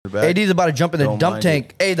back. AD's about to jump in the dump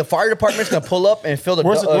tank. Hey, the fire department's going to pull up and fill the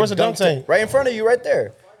Where's the dump tank? Right in front of you, right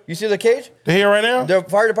there. You see the cage? They here right now? The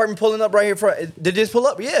fire department pulling up right here in front. Did they just pull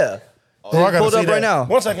up? Yeah. I pulled up right now.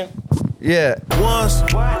 1 second. Yeah. Once,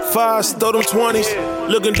 five, throw them 20s.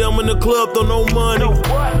 Looking dumb in the club, throw no money.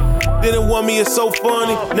 Didn't want me, it's so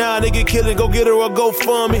funny. Now they get killed, go get her or go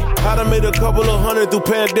fund me. I done made a couple of hundred through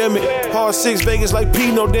pandemic. Hard 6 Vegas like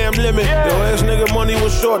P, no damn limit. Yo ass nigga money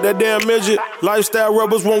was short, that damn midget. Lifestyle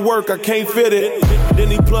rubbers won't work, I can't fit it. Then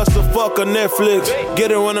he plus the fuck on Netflix.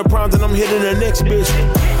 Get her on the primes and I'm hitting the next bitch.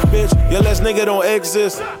 Bitch, your last nigga don't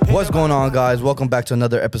exist. What's going on, guys? Welcome back to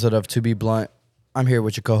another episode of To Be Blunt. I'm here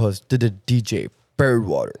with your co-host, the DJ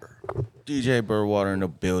Birdwater. DJ Birdwater in the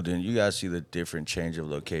building. You guys see the different change of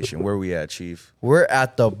location. Where we at, Chief? We're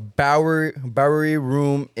at the Bowery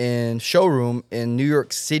Room and Showroom in New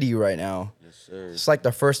York City right now. Yes, sir. It's like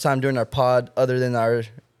the first time doing our pod other than our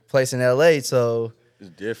place in LA, so It's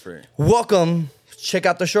different. welcome. Check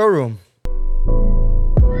out the showroom.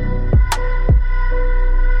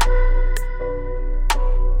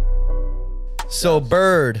 So,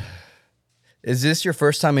 Bird, is this your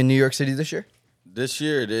first time in New York City this year? This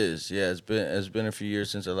year it is. Yeah, it's been a few years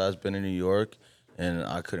since I last been in New York, and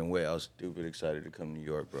I couldn't wait. I was stupid excited to come to New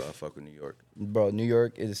York, bro. I fuck with New York. Bro, New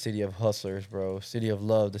York is a city of hustlers, bro. City of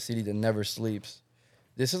love, the city that never sleeps.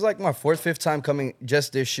 This is like my fifth time coming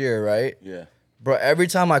just this year, right? Yeah. Bro, every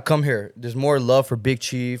time I come here, there's more love for Big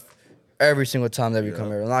Chief every single time that we come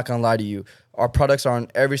here. I'm not gonna lie to you. Our products are on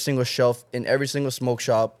every single shelf, in every single smoke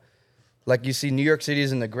shop. Like you see, New York City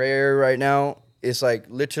is in the gray area right now. It's like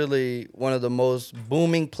literally one of the most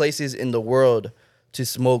booming places in the world to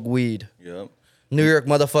smoke weed. Yep. New York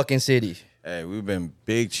motherfucking city. Hey, we've been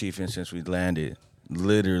big chiefing since we landed.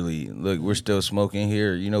 Literally. Look, we're still smoking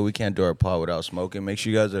here. You know, we can't do our pod without smoking. Make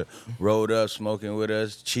sure you guys are rolled up, smoking with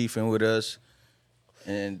us, chiefing with us.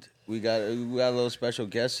 And we got a little special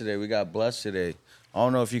guest today. We got Blessed today. I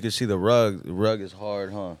don't know if you can see the rug. The rug is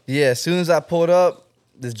hard, huh? Yeah, as soon as I pulled up,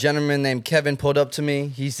 this gentleman named Kevin pulled up to me.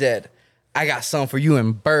 He said, I got something for you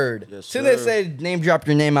and Bird. Yes, as soon as sir. they said name dropped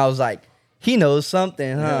your name, I was like, he knows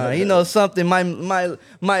something, huh? He knows something, might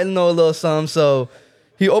know a little something. So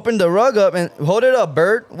he opened the rug up and hold it up,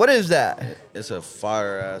 Bird. What is that? It's a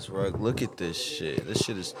fire-ass rug. Look at this shit. This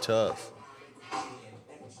shit is tough.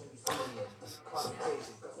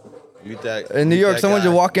 In New York, someone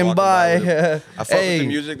just walking by. I fuck with the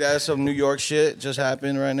music. That's some New York shit just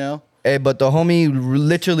happened right now. Hey, but the homie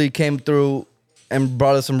literally came through and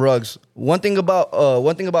brought us some rugs. One thing about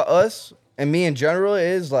us and me in general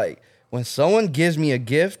is like when someone gives me a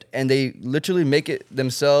gift and they literally make it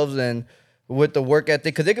themselves and with the work ethic,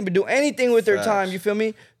 because they can do anything with their time. You feel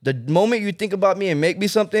me? The moment you think about me and make me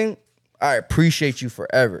something, I appreciate you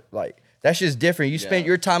forever. Like that's just different. You spent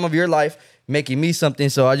your time of your life making me something,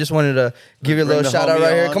 so I just wanted to give you a little shout out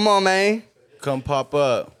right here. Come on, man. Come pop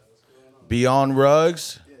up. Beyond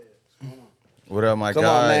Rugs. What up, my guy? Come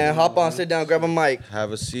on, man. Hop on, sit down, grab a mic.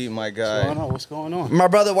 Have a seat, my guy. What's going on? My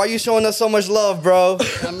brother, why you showing us so much love, bro?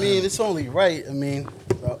 I mean, it's only right. I mean,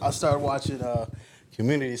 I started watching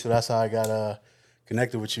Community, so that's how I got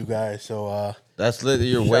connected with you guys. So That's lit.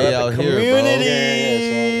 You're way out here, Community.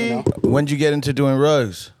 yeah. So When'd you get into doing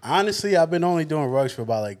rugs? honestly, I've been only doing rugs for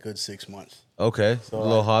about like good 6 months. Okay, So, a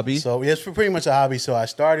little hobby. So yeah, it's pretty much a hobby. So I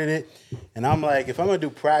started it, and I'm like, if I'm gonna do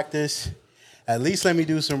practice, at least let me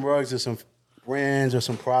do some rugs or some brands or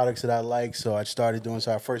some products that I like. So I started doing.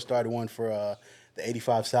 So I first started one for the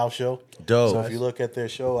 85 South show. Dope. So if you look at their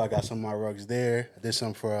show, I got some of my rugs there. I did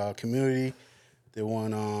some for Community. Did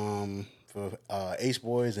one for Ace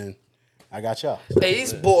Boys, and I got y'all.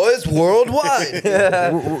 Ace Boys worldwide.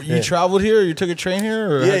 You traveled here? You took a train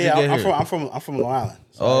here? Or how'd you get here? I'm from Long Island.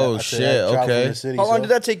 So Oh, I shit, traveled okay. from the city, How long so, did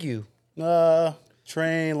that take you?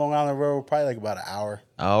 Train, Long Island Road, probably like about an hour.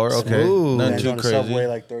 Hour? Okay. Smooth. Nothing And too on the crazy. subway,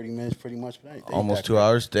 like 30 minutes, pretty much. But ain't Almost that 2 crazy.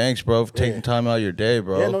 hours. Thanks, bro, for taking time out of your day,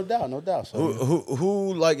 bro. Yeah, no doubt. So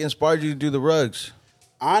Who like inspired you to do the rugs?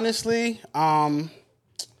 honestly,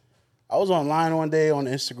 I was online one day on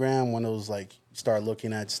Instagram when it was like you start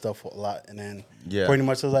looking at stuff a lot, and then pretty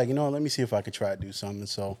much I was like, you know, let me see if I could try to do something.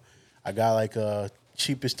 So I got like a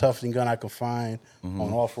cheapest toughening gun I could find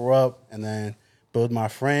on OfferUp, and then build my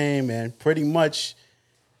frame, and pretty much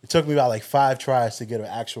it took me about like 5 tries to get an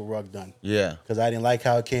actual rug done. Yeah. Because I didn't like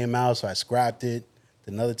how it came out, so I scrapped it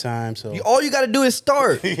another time. So All you got to do is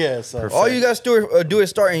start. yeah, so All you got to do is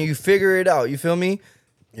start and you figure it out. You feel me?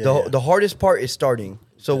 Yeah. The hardest part is starting.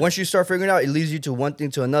 So once you start figuring it out, it leads you to one thing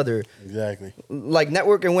to another. Exactly. Like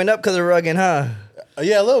networking went up because of rugging, huh?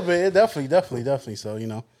 Yeah, a little bit. Definitely. So, you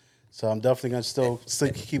know, So I'm definitely gonna still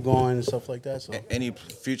keep going and stuff like that. So Any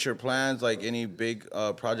future plans, like any big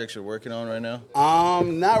projects you're working on right now?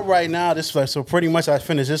 not right now. So pretty much I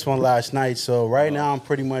finished this one last night. So right now I'm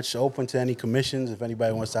pretty much open to any commissions. If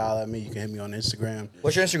anybody wants to holler at me, you can hit me on Instagram.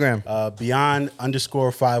 What's your Instagram?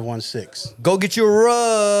 Beyond_516. Go get you a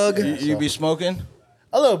rug. You be smoking?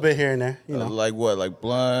 A little bit here and there, you know. Like what? Like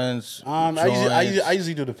blunts? I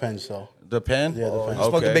usually do the pen. So The pen? Yeah, the pen. You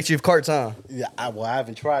smoke the Big Chief carts, huh? yeah, I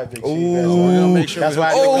haven't tried Big Chief. We're gonna make sure That's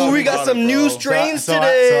why I we got some new strains So I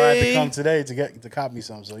had to come today to cop me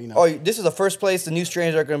some. So you know. Oh, this is the first place the new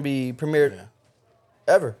strains are going to be premiered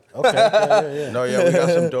ever. Okay. Yeah. No, yeah, we got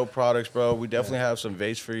some dope products, bro. We definitely have some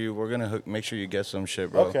vapes for you. We're gonna make sure you get some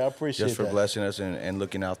shit, bro. Okay, I appreciate just for that. blessing us and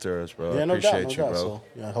looking after us, bro. Yeah, no appreciate doubt, you, no doubt. bro. So,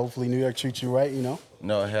 yeah, hopefully New York treats you right, you know.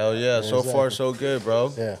 No, hell yeah. So exactly. far, so good,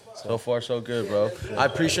 bro. Yeah, So far, so good, bro. I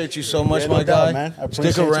appreciate you so much, Yeah, no my doubt, guy. man. I Stick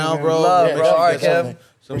appreciate you, around, man. bro. Love, Make bro. sure you All right, get Kev.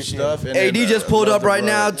 some stuff. And AD then, just pulled love up the right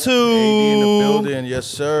bro. now, too. AD in the building, yes,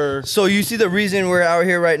 sir. So you see the reason we're out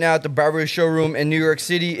here right now at the Bowery Showroom in New York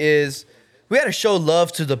City is we had to show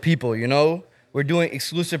love to the people, you know? We're doing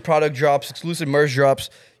exclusive product drops, exclusive merch drops.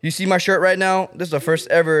 You see my shirt right now? This is the first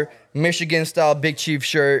ever Michigan-style Big Chief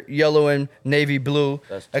shirt, yellow and navy blue.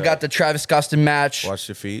 That's I tight. got the Travis Scott match. Watch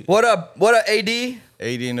your feet. What up, AD? AD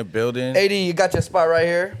in the building. AD, you got your spot right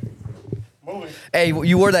here. Hey,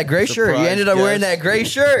 you wore that gray shirt. You Surprise ended up wearing guest. that gray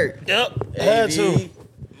shirt. Yep. AD,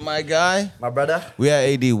 my guy. My brother. We had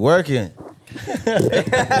AD working. We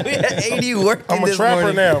had AD working I'm a this trapper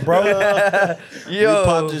morning. now, bro. We popped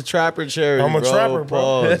Yo. his trapper cherry, I'm a bro. trapper,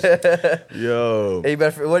 bro. Pause. Yo. Hey, you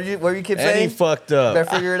better, what you keep And he saying? fucked up. Better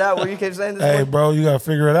figure it out. What you keep saying this Hey, morning? bro, you gotta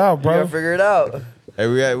figure it out, You bro. gotta figure it out. Hey,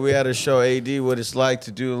 we had to show AD what it's like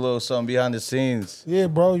to do a little something behind the scenes. Yeah,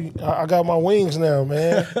 bro. I got my wings now,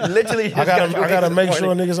 man. Literally, I gotta this make sure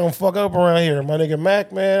morning. niggas don't fuck up around here. My nigga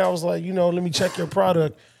Mac, man, I was like, let me check your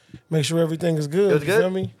product, make sure everything is good. It was you good? feel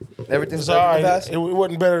me? Everything's It's all right. pass. It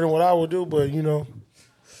wasn't better than what I would do, but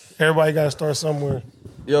everybody gotta start somewhere.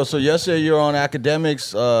 Yo, so yesterday you were on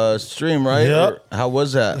Academics stream, right? Yep. Or how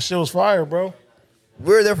was That that? shit was fire, bro.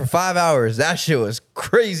 We were there for 5 hours. That shit was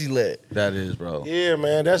crazy lit. That is, bro. Yeah,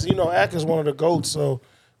 man. That's Ak is one of the GOATs, so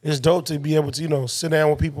it's dope to be able to, sit down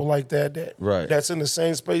with people like that Right. that's in the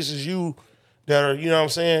same space as you that are, what I'm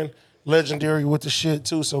saying, legendary with the shit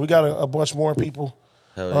too. So we got a bunch more people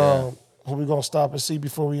Hell yeah. who we gonna stop and see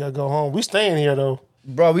before we gotta go home. We staying here though.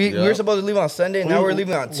 Bro, we Yeah. were supposed to leave on Sunday. Now we're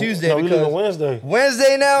leaving on Tuesday No, we because leaving Wednesday.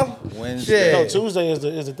 Wednesday now? Wednesday. No, Shit. Tuesday is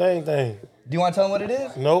the thing. Do you want to tell them what it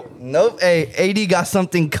is? Nope. Nope. Hey, AD got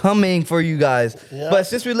something coming for you guys. Yeah. But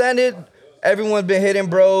since we landed, everyone's been hitting,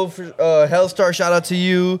 bro. Hellstar, shout out to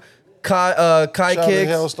you. Kai Shout out to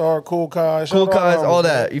Kicks, Hellstar, Cool Kai, Cool shout out Kais, to all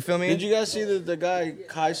them, that. You feel me? Did you guys see the guy,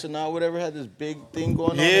 Kai Sanaa, whatever, had this big thing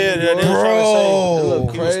going on? Yeah, in New they York? was trying to say- It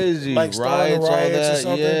looked He was, crazy. like, starting Riots, all riots or that.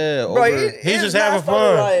 something. Yeah. Bro, over- He's it's just not having starting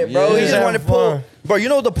fun. riot, bro. Yeah. He He's just having wanted to pull. fun. Bro, you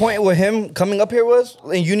know what the point with him coming up here was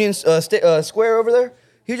in Union Square over there?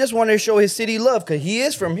 He just wanted to show his city love because he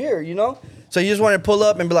is from here, you know? So he just wanted to pull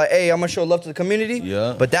up and be like, hey, I'm going to show love to the community.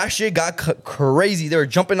 Yeah. But that shit got crazy. They were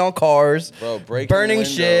jumping on cars, Bro, breaking burning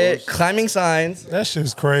windows. shit, climbing signs. That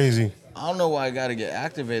shit's crazy. I don't know why I got to get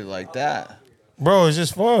activated like that. Bro, it's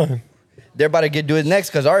just fun. They're about to do it next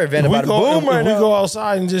because our event If we about to go, boom if right we now. go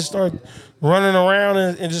outside and just start running around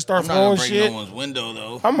and just start I'm not going throwing to break shit, no one's window,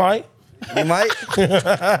 though. Oh, I might. You might.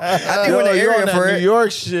 I think we're in the You're area on that for New it.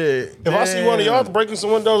 York shit. If I see one of y'all breaking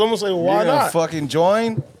some windows, I'm gonna say, well, why You're gonna not? fucking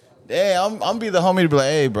join? Damn, I'm be the homie to be like,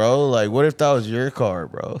 hey, bro, like, what if that was your car,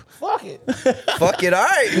 bro? Fuck it. Fuck it. All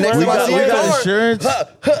right. Next We time I got, see we a got car. insurance?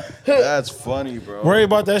 That's funny, bro. Worry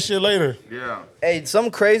about that shit later. Yeah. Hey,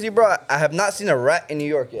 something crazy, bro. I have not seen a rat in New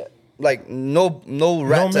York yet. Like no rats No at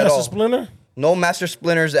Master all. Splinter? No master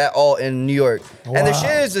splinters at all in New York. And the Wow.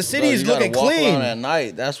 shit is, the city is looking Walk around at clean.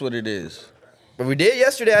 night. That's what it is. But we did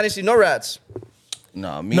yesterday. I didn't see no rats.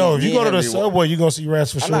 Nah, me. No, if me you go to and the Henry subway, you're gonna see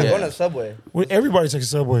rats for I'm sure. not Yeah. going to the subway. Everybody takes a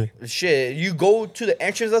subway. Shit, you go to the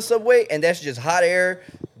entrance of the subway, and that's just hot air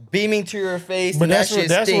beaming to your face. But and that shit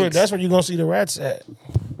stinks. that's where you're gonna see the rats at.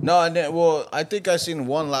 No, and then, well, I think I seen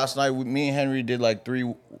one last night. Me and Henry did like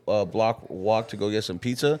 3 block walk to go get some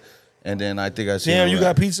pizza, and then I think I seen. Damn, a you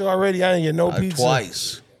rat. got pizza already? I didn't get no pizza.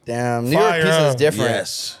 Twice. Damn, New York Fire, pizza is huh? different.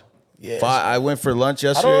 Yes. Yes. I went for lunch I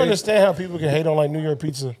yesterday. don't understand how people can hate on like New York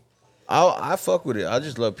pizza. I fuck with it. I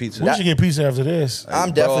just love pizza. We should get pizza after this.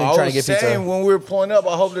 I'm definitely Bro, trying to get I was saying pizza. when we were pulling up,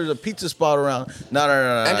 I hope there's a pizza spot around. No.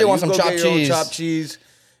 I just want some You go chopped get your own cheese. chopped cheese.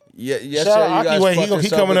 Yeah, Shout out yesterday you Akiway. guys fucked He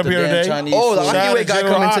us up coming with up the here damn today. Chinese Oh, the food. Shout out Akiway to guy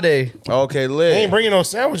General coming Hot. today. Okay, He lit. ain't bringing no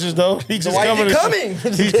sandwiches though. He just why is coming. he to-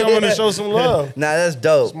 coming? He's coming to show some love. Nah, that's It's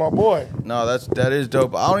dope. my boy. No, that is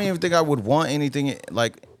dope. I don't even think I would want anything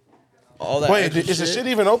like all that. Wait, extra is the shit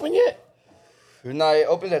even open yet? Nah, it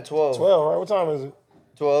opens at 12. 12, right? What time is it?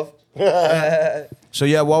 12. So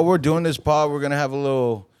yeah, while we're doing this pod, we're gonna have a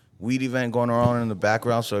little weed event going on in the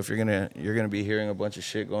background. So if you're gonna be hearing a bunch of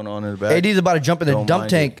shit going on in the back. AD's about to jump in the Don't dump mind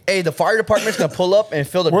tank. Hey, the fire department's gonna pull up and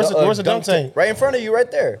fill the Where's the dump tank? Right in front of you, right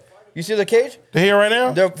there. You see the cage? They here right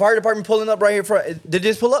now? The fire department pulling up right here in front. Did they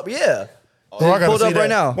just pull up? Yeah. Oh, They I gotta pulled see up that. right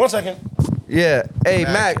now. 1 second. Yeah. Hey,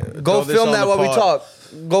 Mac, Mac, go throw this film on that the while we pod. talk.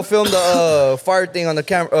 Go film the fire thing on the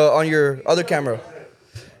camera on your other camera.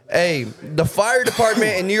 Hey, the fire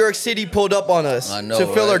department in New York City pulled up on us I know, to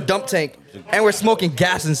fill our right? dump tank, and we're smoking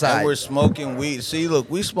gas inside. And we're smoking weed. See, look,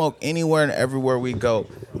 we smoke anywhere and everywhere we go.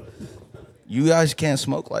 You guys can't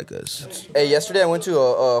smoke like us. Hey, yesterday I went to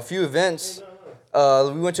a few events.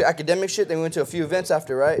 We went to academic shit, then we went to a few events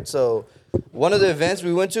after, right? So one of the events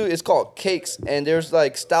we went to is called Cakes, and there's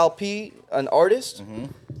like Style P, an artist.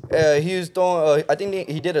 He was throwing, I think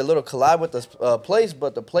he did a little collab with this place,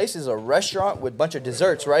 but the place is a restaurant with a bunch of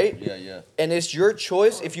desserts, right? Yeah. And it's your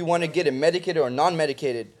choice if you want to get it medicated or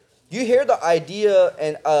non-medicated. You hear the idea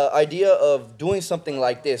of doing something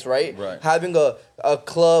like this, right? Right. Having a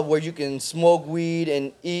club where you can smoke weed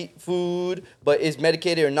and eat food, but it's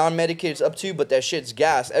medicated or non-medicated, it's up to you, but that shit's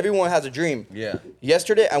gas. Everyone has a dream. Yeah.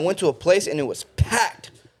 Yesterday, I went to a place and it was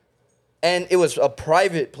packed. And it was a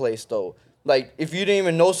private place, though. Like, if you didn't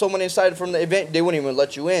even know someone inside from the event, they wouldn't even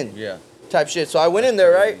let you in. Yeah. Type shit. So I went in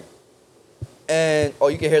there, right? And,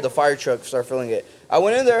 you can hear the fire truck start filling it. I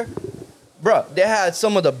went in there. Bruh, they had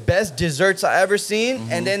some of the best desserts I ever seen,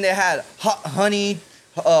 and then they had hot honey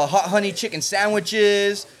chicken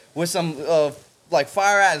sandwiches with some like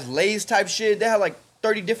fire ass Lay's type shit. They had like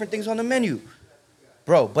 30 different things on the menu,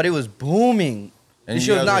 bro. But it was booming. And This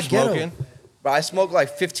you shit was guys not were ghetto. smoking? Bro, I smoked like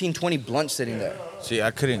 15, 20 blunts sitting there. See, I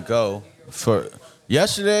couldn't go for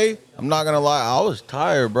yesterday. I'm not gonna lie, I was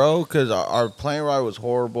tired, bro, because our plane ride was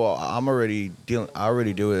horrible. I already deal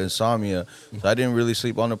with insomnia, so I didn't really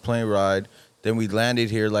sleep on the plane ride. Then we landed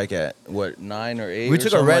here like at 9 or 8. We or took a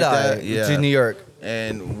something red like eye that. to New York.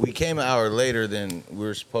 And we came an hour later than we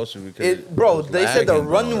were supposed to because They said the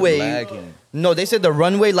runway. Lagging. No, they said the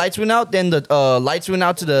runway lights went out. Then the lights went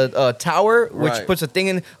out to the tower, which Right. puts a thing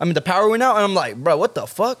in. I mean, the power went out, and I'm like, bro, what the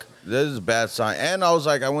fuck? This is a bad sign. And I was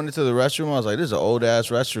like, I went into the restroom. I was like, this is an old ass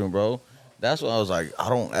restroom, bro. That's when I was like, I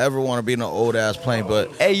don't ever want to be in an old ass plane.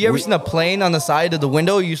 But Hey, you ever seen a plane on the side of the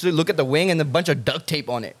window? You usually look at the wing and a bunch of duct tape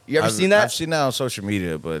on it. You ever seen that? I've seen that on social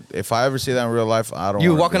media, but if I ever see that in real life, I don't.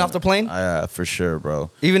 You wanna walking be off in the it. plane? Yeah, for sure, bro.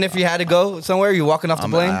 Even if you had to go somewhere, you walking off the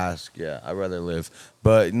I'm plane? gonna ask. Yeah, I'd rather live.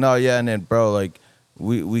 But no, yeah, and then bro, like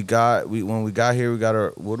when we got here, we got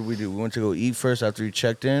our. What did we do? We went to go eat first after we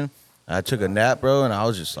checked in. I took a nap, bro, and I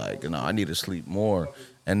was just like, I need to sleep more.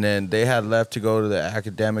 And then they had left to go to the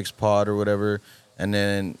academics pod or whatever. And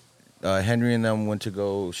then Henry and them went to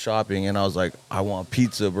go shopping, and I was like, I want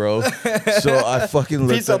pizza, bro. So I fucking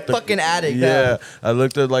looked Pizza up the, fucking addict. Yeah, I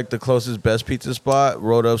looked at like the closest best pizza spot,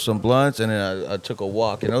 rolled up some blunts, and then I took a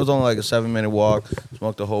walk. And it was only like a 7-minute walk.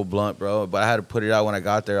 Smoked a whole blunt, bro. But I had to put it out when I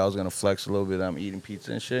got there. I was gonna flex a little bit that I'm eating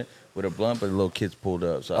pizza and shit with a blunt, but the little kids pulled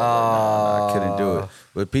up, so I was like, nah, I couldn't do it.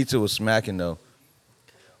 But pizza was smacking though.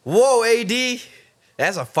 Whoa, AD,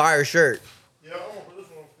 that's a fire shirt.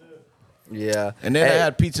 Yeah. And then Hey, I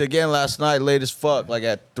had pizza again last night, late as fuck, like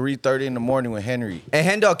at 3:30 in the morning with Henry. Hey,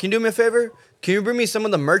 Hendog, can you do me a favor? Can you bring me some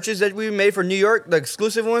of the merches that we made for New York, the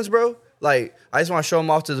exclusive ones, bro? Like, I just want to show them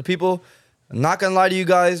off to the people. I'm not gonna lie to you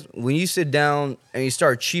guys. When you sit down and you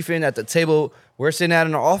start chiefing at the table we're sitting at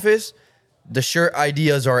in our office, the shirt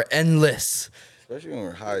ideas are endless. Especially when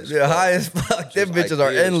we're high as They're fuck. high as fuck. Them Just bitches are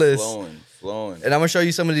ideas endless. Flowing. And I'm gonna show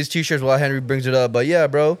you some of these t-shirts while Henry brings it up. But yeah,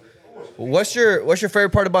 bro. What's your favorite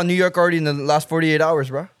part about New York already in the last 48 hours,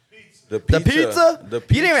 bro? The The pizza? The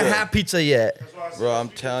You didn't even have pizza yet. Bro, I'm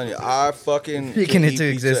telling you, I fucking Speaking can eat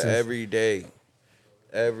into pizza existence. every day.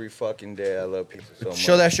 Every fucking day. I love pizza so much.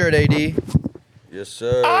 Show that shirt, AD. Yes,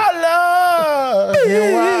 sir. I love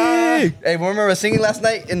you. Why? Hey, remember singing last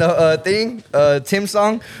night in the thing? Tim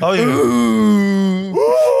song? Oh yeah.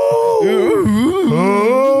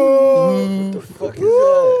 What the fuck is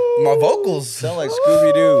that? My vocals. Sound like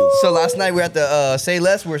Scooby Doo. So last night we were at the Say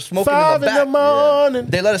Less. We're smoking 5 in the in the back. morning.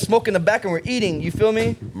 They let us smoke in the back and we're eating. You feel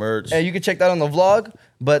me? Merch. And you can check that on the vlog.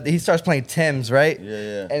 But he starts playing Tim's, right?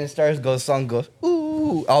 Yeah. And it starts song goes,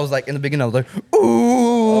 ooh. I was like, in the beginning, I was like,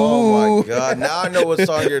 ooh. Oh my God! Now I know what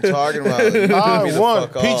song you're talking about. I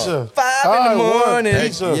want pizza. 5 in the morning.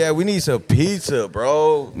 Pizza. Yeah, we need some pizza,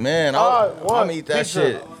 bro. Man, I'll eat that pizza.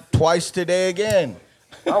 shit twice today again.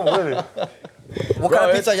 I'm with it. What kind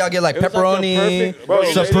of pizza y'all get? Like it was like the pepperoni, perfect- Bro,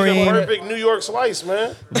 supreme. the perfect New York slice,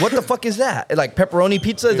 man. What the fuck is that? Like pepperoni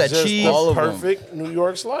pizza? Is that It's just cheese? all the of them. perfect New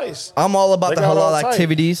York slice. I'm all about They the got all halal type.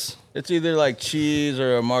 activities. It's either like cheese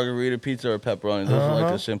or a margarita pizza or pepperoni. Those are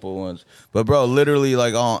like the simple ones. But bro, literally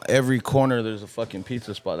like on every corner there's a fucking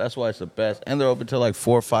pizza spot. That's why it's the best. And they're open till like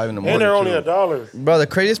 4 or 5 in the morning. And they're only too. $1. Bro, the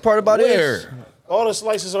craziest part about it is Where? All the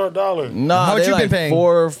slices are $1. Nah, How much they you been like paying?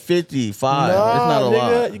 $4.50, $5. It's not a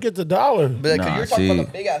nigga, lot. you get the dollar. But Nah, you're talking about see.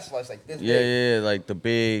 the big ass slice like this. Yeah, big. yeah, like the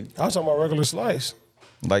big, I was talking about regular slice.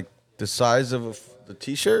 like the size of the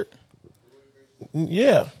t-shirt.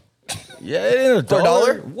 Yeah. Yeah, it ain't For $1. a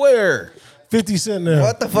dollar? Where? 50 cents now.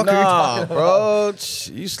 What the fuck are you Nah, talking about? bro.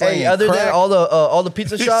 You slanging Hey, other than crack? all the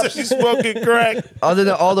pizza He shops, said he's smoking crack. other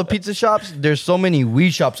than all the pizza shops, there's so many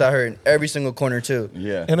weed shops out here in every single corner too.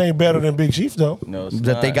 Yeah. It ain't better than Big Chief, though. No, it's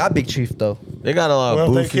That they not. got Big Chief though. They got a lot Well,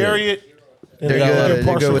 of if booth they carry here. it, then They're they gotta good. get They're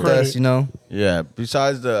partial good with credit. us, you know. Yeah,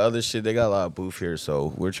 besides the other shit, they got a lot of booth here,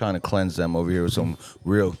 so we're trying to cleanse them over here with some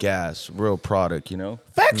real gas, real product, you know?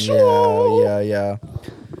 Factual. Yeah.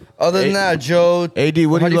 Other than that, Joe, AD,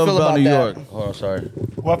 what how do you love feel about New that? York? Hold on, sorry.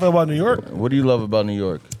 What I feel about New York? What do you love about New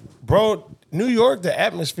York? Bro, New York, the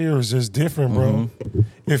atmosphere is just different, bro. Mm-hmm.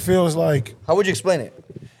 It feels like How would you explain it?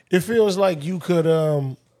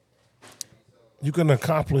 you can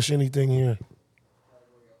accomplish anything here.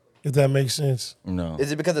 If that makes sense. No.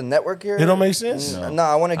 Is it because of network here? It don't make sense? No,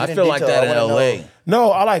 I want to get I in feel like detail. that in I wanna LA. know.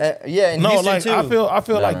 No, I like yeah, in no, Houston, like too. I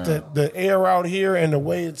feel like no. the air out here and the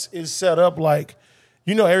way it's set up, like,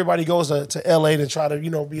 you know, everybody goes to LA to try to,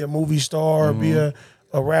 you know, be a movie star or be a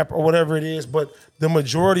rapper or whatever it is, but the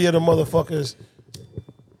majority of the motherfuckers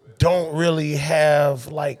don't really have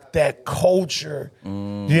like that culture. You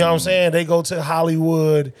know what I'm saying? They go to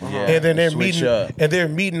Hollywood and then Switch up. they're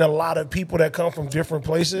meeting a lot of people that come from different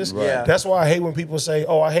places. Right. Yeah. That's why I hate when people say,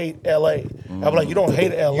 "Oh, I hate LA." I'm like, "You don't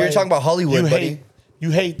hate LA. You're talking about Hollywood, you buddy.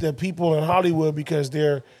 You hate the people in Hollywood because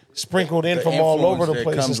they're sprinkled in The from all over the influence that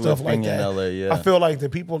place and comes stuff with like being in that. LA, yeah. I feel like the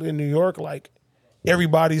people in New York, like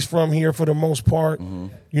everybody's from here for the most part.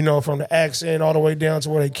 You know, from the accent all the way down to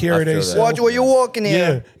where they carry I feel themselves. that. Watch where you're walking Yeah,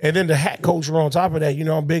 here. and then the hat culture on top of that. You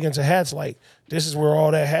know, I'm big into hats. Like this is where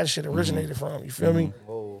all that hat shit originated from. You feel me?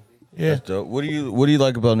 Yeah. Dope. What do you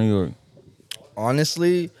like about New York?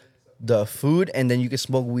 Honestly, the food, and then you can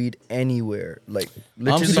smoke weed anywhere. Like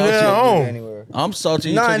literally salty. you can smoke Yeah, weed anywhere. I'm salty.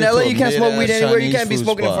 You Nah, took in it to LA a you can't smoke weed mid-ass anywhere. You Chinese can't be food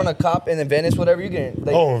smoking in spot. front of cop, and in Venice, whatever. You can.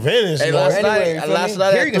 Like, Oh, Venice. Hey, no. last anywhere, night, you feel last me?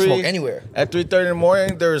 night Here at you can 3, smoke anywhere. At 3:30 in the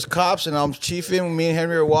morning, there was cops and I'm chiefing. Me and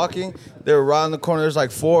Henry were walking. They were around the corner. There's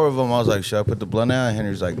like 4 of them. I was like, should I put the blunt out? And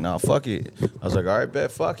Henry's like, nah, fuck it. I was like, all right,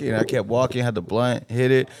 bet, fuck it. And I kept walking, had the blunt, hit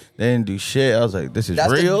it. They didn't do shit. I was like, this is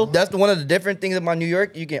That's real. That's one of the different things about New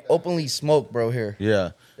York. You can openly smoke, bro. Here.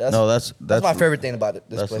 Yeah. That's my favorite thing about it.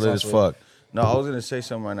 This That's place, lit as honestly. fuck. No, I was gonna say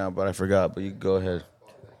something right now, but I forgot. But you go ahead.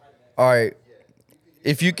 All right.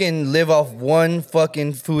 If you can live off one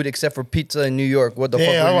fucking food except for pizza in New York, what the fuck?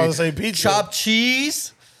 Yeah, I would was you about to say pizza. Chopped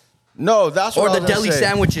cheese No, that's what or I the was gonna deli say.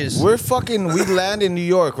 sandwiches? We land in New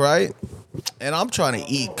York, right? And I'm trying to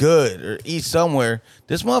eat good or eat somewhere.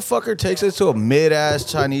 This motherfucker takes us to a mid-ass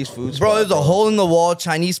Chinese food spot. Bro, there's a hole in the wall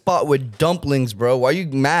Chinese spot with dumplings, bro. Why are you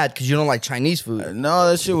mad? Because you don't like Chinese food. No,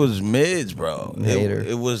 that shit was mids, bro. Hater.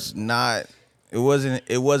 It was not. It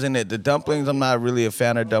wasn't it. The dumplings, I'm not really a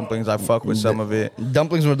fan of dumplings. I fuck with some of it.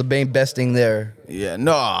 Dumplings were the main best thing there. Yeah,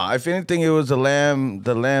 no. If anything, it was the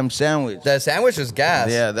lamb sandwich. That sandwich was gas.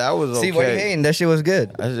 Yeah, that was okay. See, what you hating? That shit was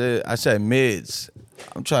good. I said mids.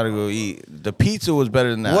 I'm trying to go eat. The pizza was better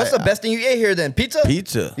than that. What's the best thing you ate here then? Pizza?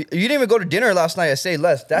 Pizza. You didn't even go to dinner last night at Say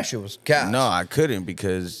Less. That shit was gas. No, I couldn't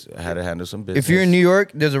because I had to handle some business. If you're in New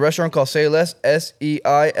York, there's a restaurant called Say Less,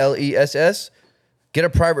 SEILESS. Get a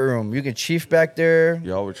private room. You can chief back there.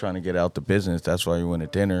 Y'all were trying to get out the business. That's why you went to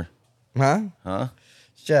dinner. Huh?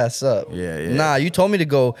 Shut up. Yeah. Nah, you told me to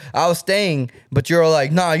go. I was staying, but you're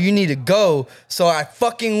like, nah, you need to go. So I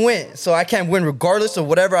fucking went. So I can't win regardless of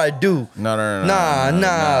whatever I do. No.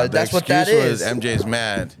 Nah. The That's what that excuse is. was MJ's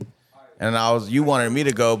mad. And you wanted me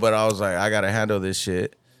to go, but I was like, I got to handle this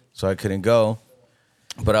shit. So I couldn't go.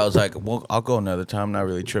 But I was like, well, I'll go another time. I'm not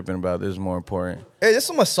really tripping about it. This is more important. Hey, there's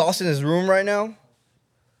so much sauce in this room right now.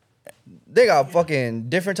 They got fucking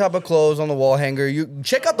different type of clothes on the wall hanger. You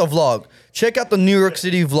check out the vlog. Check out the New York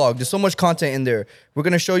City vlog. There's so much content in there. We're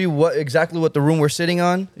gonna show you exactly what the room we're sitting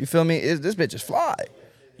on. You feel me? This bitch is fly.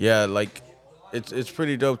 Yeah, like, it's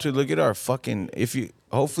pretty dope, too. Look at our fucking...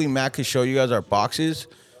 hopefully Matt could show you guys our boxes.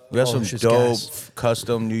 We have some shit's dope gas.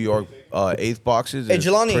 custom New York 8th boxes. Hey, It's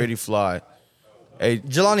Jelani. pretty fly. Hey,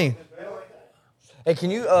 Jelani. Hey,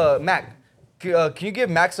 can you, Mac? Can you give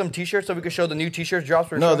Mac some T-shirts so we can show the new T-shirts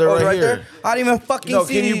drops? No, they're right here. There? I didn't even fucking no,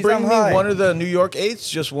 see can you these. bring I'm me high. one of the New York 8s?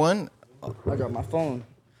 Just one? I got my phone.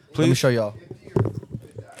 Please. Let me show y'all.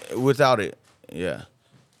 Without it. Yeah.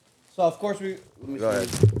 So of course we. Go ahead.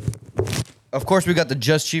 Of course we got the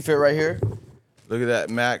Just Chief It right here. Look at that,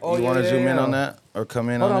 Mac. Oh, you yeah, want to yeah, zoom in yeah. on that? Or come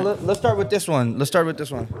in Hold on on, it? let's start with this one.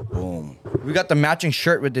 Boom. We got the matching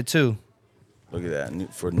shirt with it too. Look at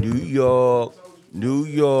that. For New York. New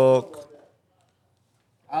York.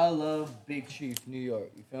 I love Big Chief, New York.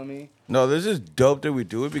 You feel me? No, this is dope that we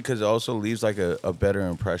do it because it also leaves like a better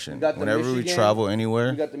impression. got the Whenever we Michigan- travel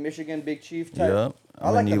anywhere. We got the Michigan Big Chief type. Yep. I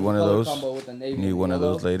I'm like gonna the need one of color those. combo with the navy Need and one of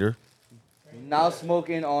yellow. those later. Now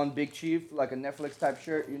smoking on Big Chief, like a Netflix type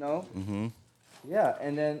shirt, you know? Mm-hmm. Yeah,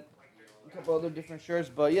 and then a couple other different shirts.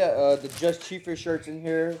 But yeah, the Just Chiefer shirts in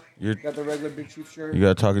here. Got the regular Big Chief shirt. You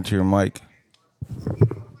got talking to your mic.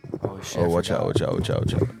 Oh, shit. Oh, watch out.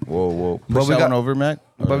 Whoa. But Push we that got- one over, Mac.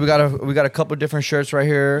 But we got a couple different shirts right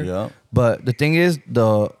here. Yeah. But the thing is,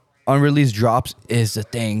 the unreleased drops is the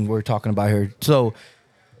thing we're talking about here. So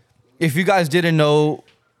if you guys didn't know,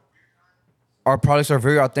 our products are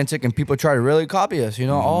very authentic and people try to really copy us, you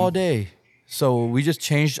know, all day. So we just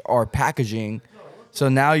changed our packaging. So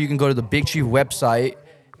now you can go to the Big Chief website,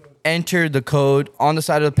 enter the code on the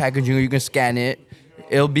side of the packaging, or you can scan it.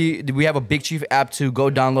 We have a Big Chief app to go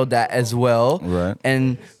download that as well. Right.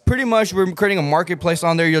 And pretty much we're creating a marketplace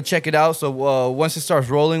on there. You'll check it out. So once it starts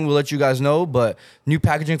rolling, we'll let you guys know. But new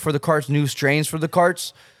packaging for the carts, new strains for the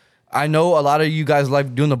carts. I know a lot of you guys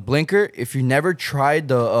like doing the blinker. If you never tried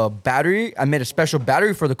the battery, I made a special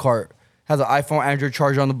battery for the cart. Has an iPhone Android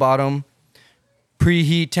charger on the bottom.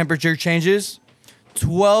 Preheat temperature changes.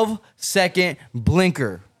 12-second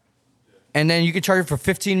blinker. And then you can charge it for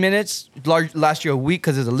 15 minutes, last you a week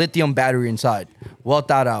because there's a lithium battery inside. Well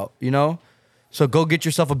thought out, you know? So go get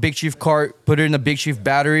yourself a Big Chief cart, put it in the Big Chief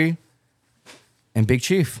battery, and Big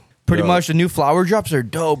Chief. Pretty much the new flower drops are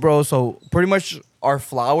dope, bro. So pretty much our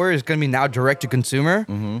flower is going to be now direct to consumer.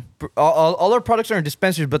 All our products are in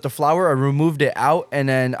dispensaries, but the flower, I removed it out, and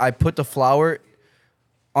then I put the flower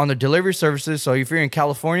on the delivery services. So if you're in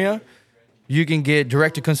California, you can get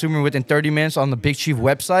direct to consumer within 30 minutes on the Big Chief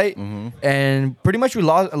website. And pretty much we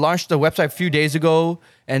launched the website a few days ago,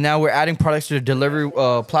 and now we're adding products to the delivery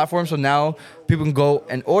platform. So now people can go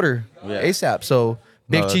and order ASAP. So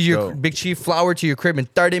Big Chief flower to your crib in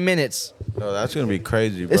 30 minutes. No, that's going to be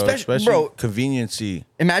crazy, bro. Especially, bro, conveniency.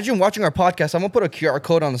 Imagine watching our podcast. I'm going to put a QR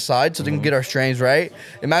code on the side so they can get our strains, right?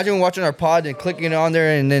 Imagine watching our pod and clicking on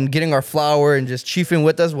there and then getting our flower and just chiefing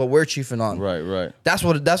with us what we're chiefing on. Right. That's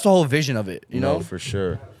the whole vision of it, you know? For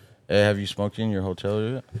sure. Hey, have you smoked in your hotel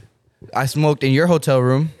yet? I smoked in your hotel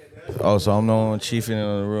room. Oh, so I'm the only one chiefing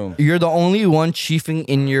in the room. You're the only one chiefing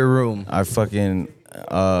in your room. I fucking,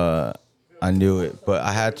 I knew it, but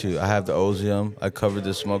I had to. I have the Ozium. I covered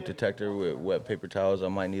the smoke detector with wet paper towels. I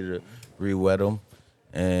might need to re-wet them.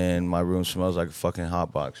 And my room smells like a fucking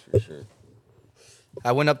hot box for sure.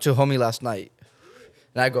 I went up to a homie last night,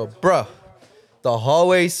 and I go, bruh, the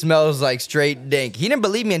hallway smells like straight dank. He didn't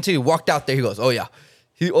believe me until he walked out there. He goes, oh yeah.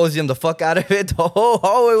 He Ozium the fuck out of it. The whole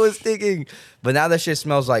hallway was stinking. But now that shit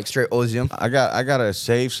smells like straight Ozium. I gotta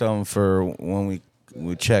save some for when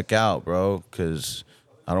we check out, bro, because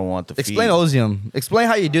I don't want the Explain feed. Ozium. Explain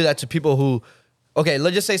how you do that to people who, okay,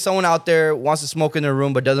 let's just say someone out there wants to smoke in their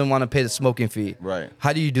room but doesn't want to pay the smoking fee. Right.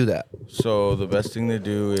 How do you do that? So the best thing to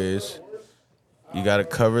do is you gotta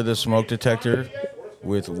cover the smoke detector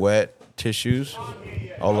with wet tissues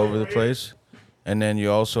all over the place. And then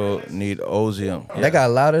you also need Ozium. That got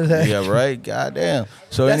louder than Yeah, right? Goddamn.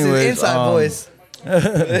 So That's anyways, his inside voice.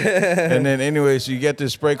 And then anyways, you get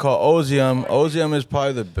this spray called Ozium. Ozium is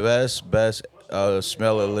probably the best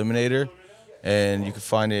smell eliminator. And you can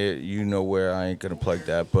find it, you know where. I ain't going to plug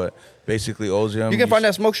that. But basically Ozium. You can find that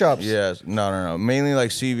at smoke shops. Yes. No. Mainly like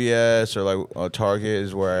CVS or like Target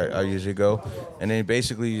is where I usually go. And then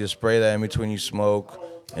basically you just spray that in between you smoke.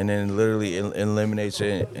 And then literally eliminates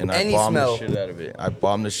it, and I Any bomb smell. the shit out of it. I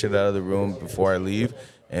bomb the shit out of the room before I leave,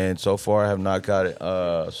 and so far I have not got it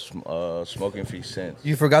smoking fee since.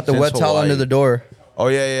 You forgot the Since wet towel Hawaii. under the door. Oh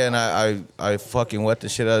yeah, and I fucking wet the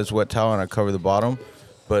shit out of this wet towel and I cover the bottom,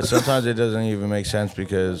 but sometimes it doesn't even make sense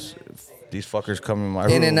because these fuckers come in my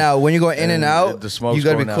room. In and out. When you go in and out, the smoke's you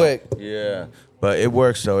gotta be going out. quick. Yeah, but it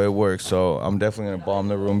works though. It works. So I'm definitely gonna bomb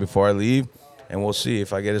the room before I leave. And we'll see.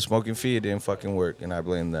 If I get a smoking fee, it didn't fucking work. And I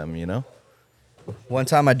blame them, you know? One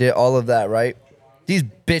time I did all of that, right? These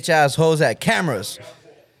bitch ass hoes had cameras.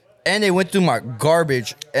 and they went through my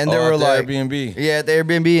garbage, and they Oh, were at the like, Airbnb. Yeah, at the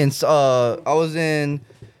Airbnb, and I was in,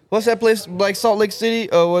 what's that place, like Salt Lake City?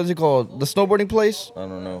 What is it called? The snowboarding place? I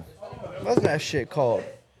don't know. What's that shit called?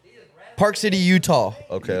 Park City, Utah.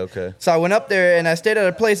 Okay. So I went up there and I stayed at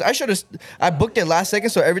a place. I booked it last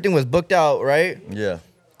second, so everything was booked out, right? Yeah.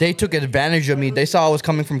 They took advantage of me. They saw I was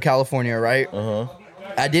coming from California, right? Uh-huh.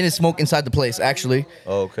 I didn't smoke inside the place, actually.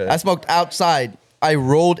 Oh, okay. I smoked outside. I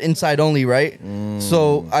rolled inside only, right?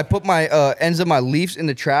 So I put my ends of my leaves in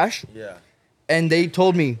the trash. Yeah. And they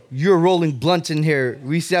told me, you're rolling blunts in here.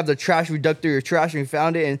 We used to have the trash. We dug through your trash and we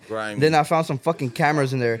found it. And Grimy. then I found some fucking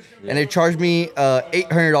cameras in there. And they charged me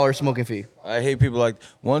 $800 smoking fee. I hate people like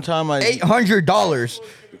one time $800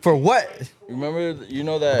 for what? remember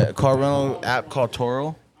that car rental app called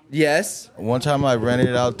Toro? Yes. One time I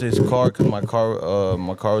rented out this car because my car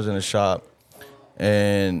was in the shop,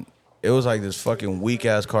 and it was like this fucking weak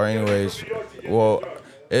ass car. Anyways, well,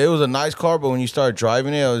 it was a nice car, but when you started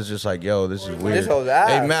driving it, I was just like, yo, this is weird. This whole ass.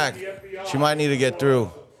 Hey Mac, she might need to get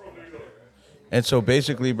through. And so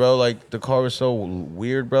basically, bro, like the car was so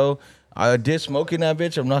weird, bro. I did smoke in that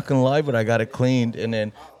bitch, I'm not gonna lie, but I got it cleaned. And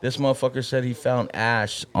then this motherfucker said he found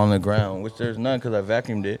ash on the ground, which there's none because I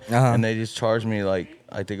vacuumed it. And they just charged me like,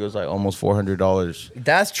 I think it was like almost $400.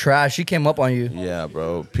 That's trash. She came up on you. Yeah,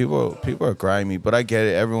 bro. People are grimy, but I get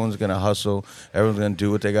it. Everyone's gonna hustle. Everyone's gonna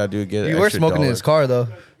do what they gotta do to get. You were smoking in his car though.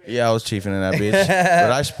 Yeah, I was chiefing in that bitch,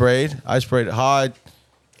 but I sprayed hard.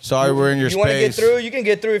 Sorry, we're in your You want to get space. through? You can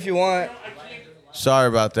get through if you want. Sorry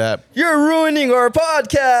about that. You're ruining our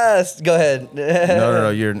podcast. Go ahead. No,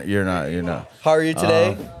 you're not. How are you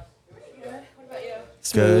today?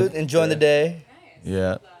 Smooth. Good. Enjoying the day.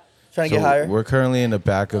 Yeah. Trying to get higher. We're currently in the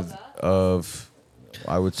back of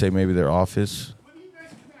I would say maybe their office.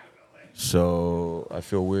 So I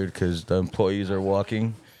feel weird because the employees are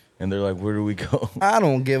walking and they're like, where do we go? I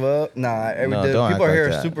don't give up. Nah, don't people act here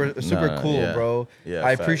like are that. super Nah, cool, yeah. bro. Yeah,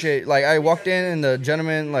 I facts. appreciate. Like, I walked in and the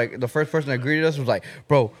gentleman, like the first person that greeted us, was like,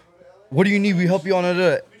 "Bro, what do you need? We help you on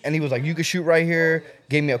it." And he was like, "You can shoot right here."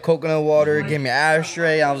 Gave me a coconut water. Gave me an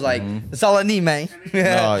ashtray. I was like, "That's all I need, man."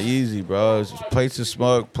 No, easy, bro. It's a place to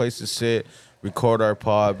smoke, place to sit, record our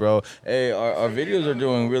pod, bro. Hey, our videos are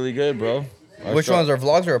doing really good, bro. Which ones are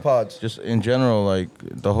vlogs or pods? Just in general, like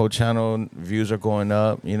the whole channel views are going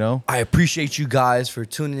up, you know? I appreciate you guys for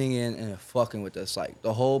tuning in and fucking with us. Like,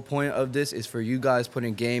 the whole point of this is for you guys,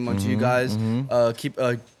 putting game onto you guys. Keep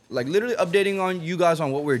like literally updating on you guys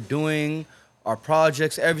on what we're doing, our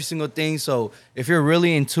projects, every single thing. So if you're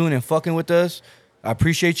really in tune and fucking with us, I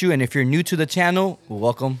appreciate you. And if you're new to the channel,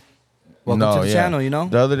 welcome. Welcome to the channel, you know?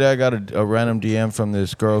 The other day I got a random DM from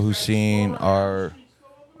this girl who's seen our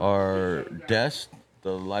Desk, the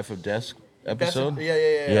Life of Desk episode.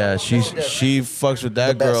 Yeah, she fucks with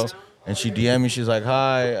that girl, and she DM me. She's like,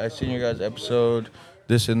 "Hi, I seen your guys' episode,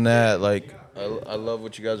 this and that. Like, I love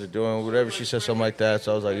what you guys are doing. Whatever." She said something like that.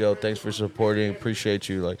 So I was like, "Yo, thanks for supporting. Appreciate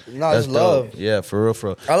you." Like, No, that's it's love. dope. Yeah, for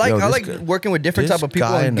real. I like Yo, I this like guy- working with different this type of people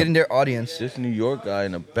guy and in the- getting their audience. This New York guy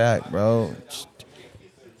in the back, bro.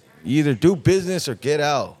 You either do business or get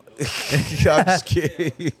out. I'm just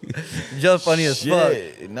kidding. Just funny as fuck.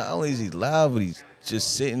 Shit. Not only is he loud, but he's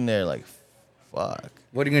just sitting there like, fuck.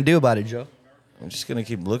 What are you gonna do about it, Joe? I'm just gonna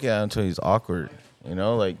keep looking at him until he's awkward. You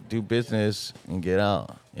know, like do business and get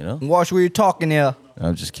out. You know. Watch where you're talking there.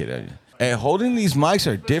 I'm just kidding. Hey, holding these mics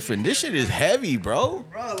are different. This shit is heavy, bro.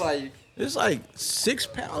 Bro, like, It's like 6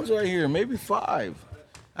 pounds right here, maybe 5.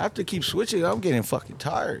 I have to keep switching. I'm getting fucking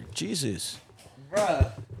tired. Jesus.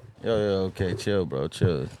 bruh. Yo, okay, chill, bro,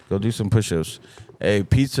 chill. Go do some push-ups. Hey,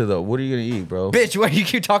 pizza though. What are you gonna eat, bro? Bitch, why you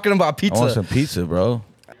keep talking about I pizza? want some pizza, bro.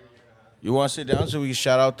 You want to sit down so we can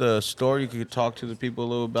shout out the store? You could talk to the people a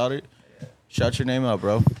little about it. Shout your name out,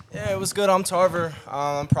 bro. Yeah, it was good. I'm Tarver.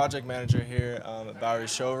 I'm project manager here at Bowery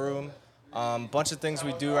Showroom. Bunch of things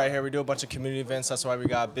we do right here. We do a bunch of community events. That's why we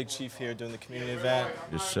got Big Chief here doing the community event.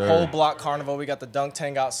 Yes, sir. Whole block carnival. We got the dunk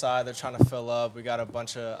tank outside. They're trying to fill up. We got a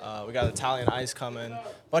bunch of we got Italian ice coming.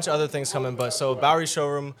 Bunch of other things coming. But so Bowery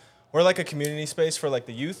Showroom, we're like a community space for like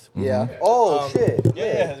the youth. Yeah. Oh shit.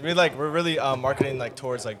 Yeah. We're really marketing like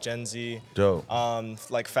towards like Gen Z. Dope.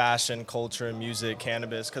 Like fashion, culture, music,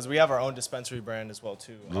 cannabis, because we have our own dispensary brand as well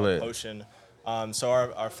too. Lit. Potion. So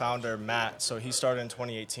our founder Matt, so he started in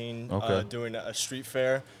 2018 Okay. doing a street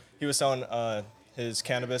fair. He was selling his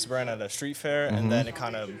cannabis brand at a street fair, and then it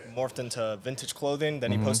kind of morphed into vintage clothing.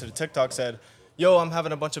 Then he posted a TikTok, said, "Yo, I'm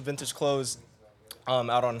having a bunch of vintage clothes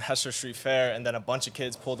out on Hester Street Fair," and then a bunch of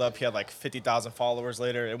kids pulled up. He had like 50,000 followers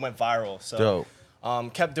later. It went viral. So.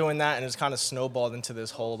 Dope. Kept doing that, and it's kind of snowballed into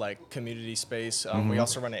this whole like community space. We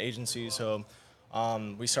also run an agency, so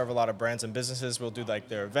We serve a lot of brands and businesses. We'll do like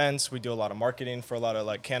their events. We do a lot of marketing for a lot of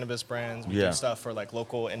like cannabis brands. We do stuff for like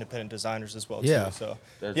local independent designers as well too. So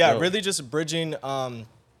That's yeah, dope. really just bridging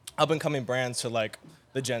up and coming brands to like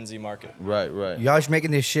the Gen Z market. Right. Y'all just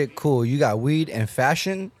making this shit cool. You got weed and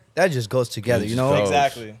fashion. That just goes together, you know?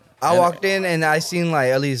 Exactly. I walked in and I seen like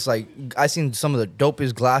at least like I seen some of the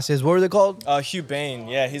dopest glasses. What were they called? Hugh Bain,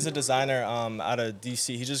 yeah, he's a designer out of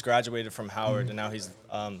DC. He just graduated from Howard, and now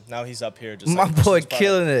he's up here. Just My like, boy pushing his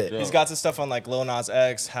killing product. it. He's got his stuff on like Lil Nas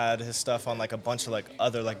X. Had his stuff on like a bunch of like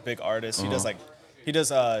other like big artists. He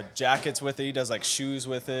does jackets with it. He does like shoes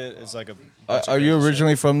with it. It's like a. bunch of Are you crazy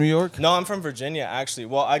originally shit. from New York? No, I'm from Virginia actually.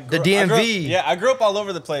 Well, I grew, The I grew up- DMV. I grew up all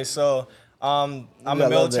over the place. So I'm a got love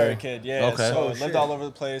military there. kid. Yeah. Okay. So Oh, lived all over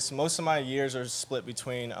the place. Most of my years are split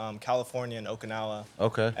between California and Okinawa.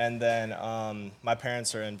 Okay. And then my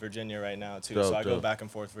parents are in Virginia right now too, Dope, so I go dope. back and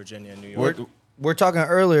forth Virginia and New York. We're talking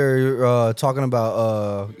earlier, talking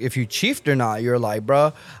about if you chiefed or not. You're like,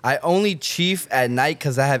 bro, I only chief at night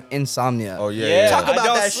because I have insomnia. Oh yeah. Talk I about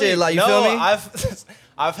don't that sleep. shit, like, you no, feel me?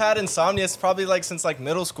 I've had insomnia probably like since like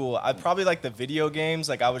middle school. I probably like the video games.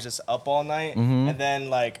 Like I was just up all night, and then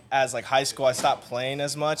like as like high school, I stopped playing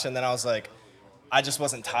as much, and then I was like, I just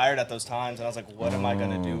wasn't tired at those times, and I was like, what am I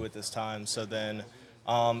gonna do with this time? So then.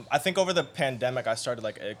 I think over the pandemic, I started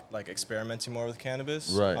like experimenting more with cannabis.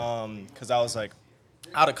 Right. Because I was like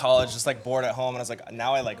out of college, just like bored at home, and I was like,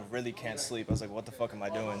 now I like really can't sleep. I was like, what the fuck am I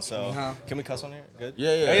doing? So can we cuss on here? Good. Yeah.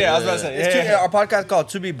 Oh, yeah. I was about to say. It's Yeah. our podcast called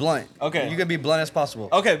To Be Blunt. Okay. You can be blunt as possible.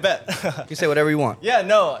 Okay, bet. You can say whatever you want.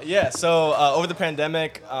 So over the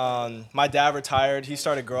pandemic, my dad retired. He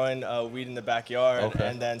started growing weed in the backyard, Okay.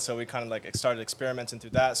 and then so we kind of like started experimenting through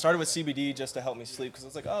that. Started with CBD just to help me sleep because I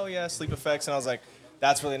was like, oh yeah, sleep effects, and I was like,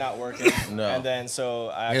 that's really not working. No. And then so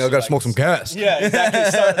I You actually gotta smoke some gas. Yeah,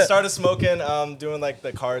 exactly. Started smoking, doing like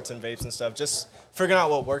the carts and vapes and stuff, just figuring out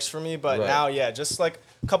what works for me. But Right. now, yeah, just like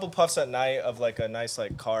a couple puffs at night of like a nice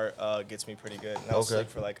like cart gets me pretty good. And I'll Okay. sleep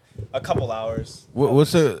for like a couple hours.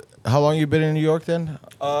 How long you been in New York then?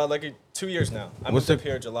 2 years now. I What's moved up the-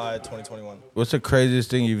 here July 2021. What's the craziest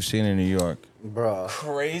thing you've seen in New York? Bro.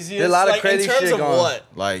 Craziest? There's a lot of like, crazy in terms shit of going on. what?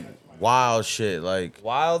 Like wild shit, like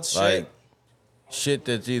Wild shit. like shit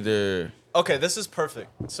that's either Okay, this is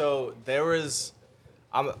perfect. So there was,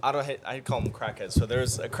 I call them crackheads. So there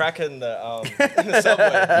was a crackhead in the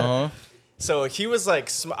subway. So he was like,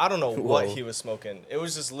 I don't know what he was smoking. It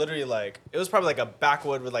was just literally like, it was probably like a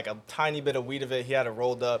backwood with like a tiny bit of weed of it. He had it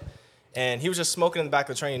rolled up. And he was just smoking in the back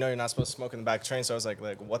of the train. You know you're not supposed to smoke in the back of the train. So I was like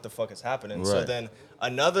what the fuck is happening? So Right. then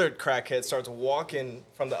another crackhead starts walking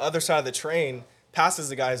from the other side of the train, passes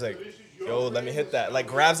the guy. He's like, yo, let me hit that. Like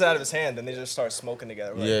grabs it out of his hand. Then they just start smoking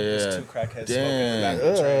together. We're like, there's two crackheads smoking in the back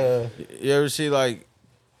of the train. You ever see like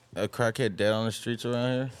a crackhead dead on the streets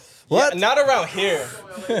around here? What? Yeah, not around here.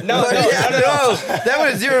 No. No. That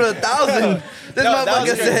went 0 to 1,000. This No, that was motherfucker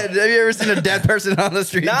good. said, have you ever seen a dead person on the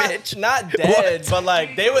street, bitch? Not dead, but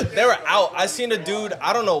like they were out. I seen a dude.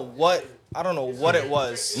 I don't know what it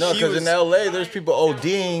was. No, He because was- in LA there's people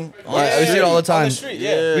ODing. Yeah, we see it all the on time. the street,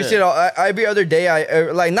 yeah. We see it all, every other day.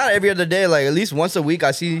 Like not every other day. Like at least once a week,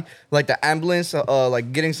 I see like the ambulance,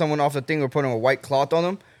 like getting someone off the thing or putting a white cloth on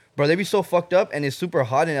them. Bro, they be so fucked up and it's super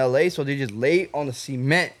hot in LA, so they just lay on the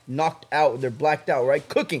cement, knocked out. They're blacked out, right?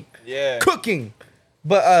 Cooking. Yeah. Cooking.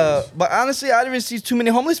 But honestly, I didn't see too many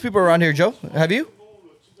homeless people around here, Joe. Have you?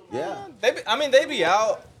 They be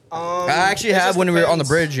out. I actually it have just when we were on the depends.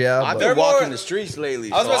 bridge. Yeah. I've but- been They're walking more- the streets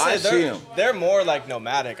lately, I was so about I to say see them. they're more like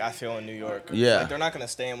nomadic. I feel in New York. Yeah. Like, they're not gonna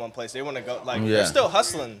stay in one place. They want to go. Like Yeah. they're still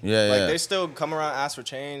hustling. Yeah, Like yeah. they still come around, ask for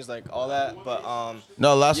change, like all that. But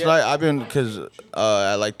No, last Yeah. night I've been because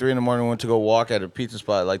at like 3 a.m. went to go walk at a pizza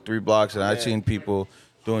spot like 3 blocks, and I seen people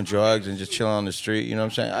doing drugs and just chilling on the street. You know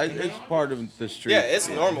what I'm saying? It's part of the street. yeah, it's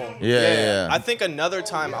normal. Yeah. I think another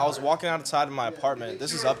time I was walking outside of my apartment.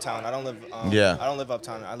 This is uptown. I don't live. Yeah. I don't live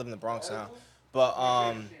uptown. I live in the Bronx now. But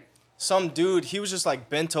some dude, he was just like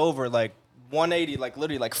bent over, like 180, like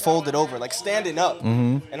literally like folded over, like standing up.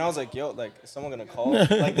 Mm-hmm. And I was like, yo, like, is someone gonna call?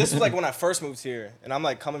 Like this was like when I first moved here, and I'm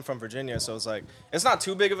like coming from Virginia, so it's like it's not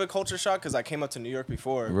too big of a culture shock because I came up to New York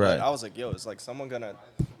before. Right. But I was like, yo, is like someone gonna,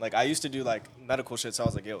 like, I used to do like medical shit, so I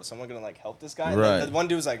was like, yo, is someone gonna like help this guy? And Right. then one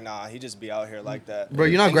dude was like, nah, he just be out here like that. Bro,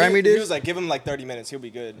 you know how And grimy it he is? was like, give him like 30 minutes, he'll be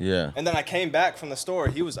good. Yeah. And then I came back from the store,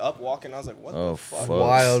 he was up walking. I was like, what Oh, the fuck? fuck.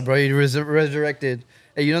 Wild, bro. You resurrected.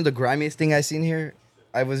 Hey, you know the grimiest thing I seen here?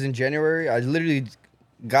 I was in January. I literally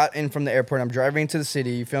got in from the airport. I'm driving to the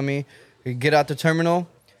city. You feel me? We get out the terminal,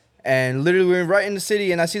 and literally we're right in the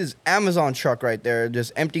city. And I see this Amazon truck right there,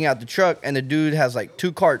 just emptying out the truck. And the dude has like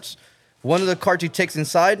 2 carts. One of the carts he takes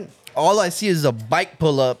inside. All I see is a bike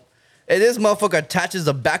pull up. And this motherfucker attaches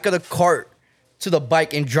the back of the cart to the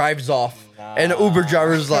bike and drives off. And the Uber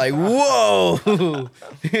driver's like, whoa.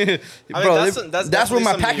 Bro, that's where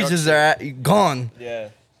my packages are at. Gone. Yeah.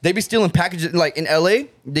 They be stealing packages. Like in LA,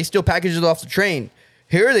 they steal packages off the train.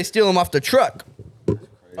 Here, they steal them off the truck.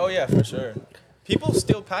 Oh, yeah, for sure. People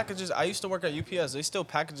steal packages. I used to work at UPS. They steal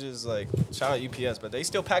packages, like, shout out UPS, but they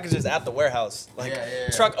steal packages at the warehouse. Like,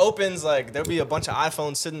 truck opens, like, there'll be a bunch of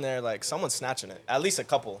iPhones sitting there, like, someone's snatching it. At least a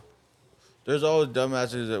couple. There's always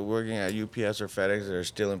dumbasses that working at UPS or FedEx that are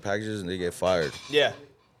stealing packages and they get fired. Yeah.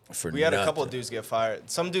 For We had a nothing. couple of dudes get fired.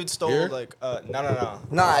 Some dude stole, Here? like, no.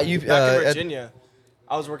 Nah, Back in Virginia,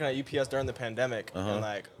 I was working at UPS during the pandemic, and,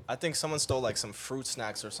 like, I think someone stole, like, some fruit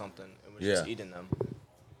snacks or something and was just eating them.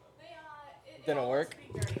 Didn't work?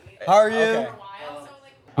 How are you? Okay.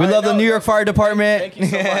 We love the New York Fire Department. Thank you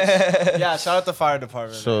so much. Yeah, shout out the fire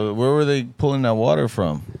department. So where were they pulling that water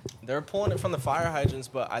from? They're pulling it from the fire hydrants,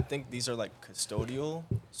 but I think these are like custodial.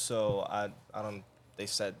 So I don't. They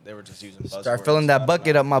said they were just using buzzwords. Start filling that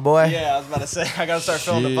bucket up, my boy. Yeah, I was about to say I gotta start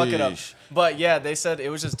filling the bucket up. Sheesh. But yeah, they said it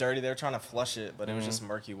was just dirty. They were trying to flush it, but it was just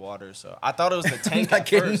murky water. So I thought it was the tank Not at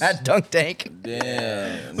getting first. that dunk tank.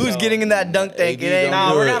 Damn. Who's getting in that dunk tank? It AD ain't. don't Nah,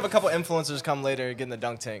 do we're it. gonna have a couple influencers come later and get in the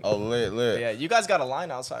dunk tank. Oh, lit. But yeah, you guys got a line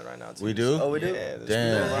outside right now too. We do? So, Oh, we do? Yeah, there's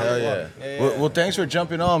Damn, people around hell the yeah. block. Yeah, Well, thanks for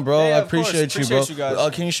jumping on, bro. Yeah, I of course. appreciate you, bro. Appreciate you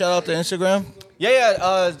guys. Can you shout out the Instagram?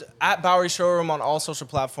 Yeah, at Bowery Showroom on all social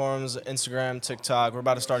platforms, Instagram, TikTok. We're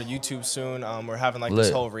about to start a YouTube soon. We're having like this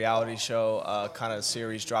Lit. whole reality show kind of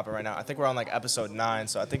series dropping right now. I think we're on like episode 9,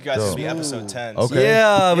 so I think you guys will be episode 10. So- Okay.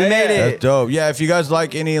 Yeah, we made That's it. dope. Yeah, if you guys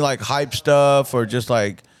like any like hype stuff or just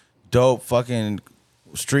like dope fucking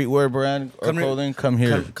streetwear brand or Come here. clothing, come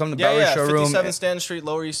here. Come to Yeah, Bowery yeah, Showroom. 57 Stanton Street,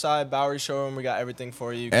 Lower East Side, Bowery Showroom. We got everything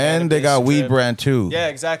for you. And they got Cannabis, weed drip. brand too. Yeah,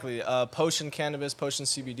 exactly. Potion Cannabis, Potion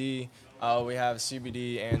CBD. We have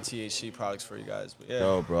CBD and THC products for you guys. But yeah.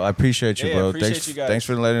 Yo, bro, I appreciate you, Yeah, bro. appreciate Thanks, you guys. thanks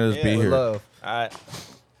for letting us Yeah, be with here. Love. All right.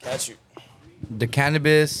 Catch you. The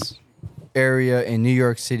cannabis area in New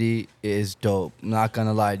York City is dope. I'm not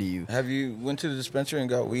gonna lie to you. Have you went to the dispensary and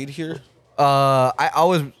got weed here? I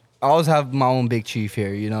always have my own big chief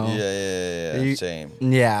here. You know. Yeah. You- Same.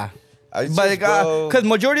 Yeah. I just, But bro, because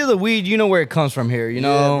majority of the weed, you know where it comes from here. You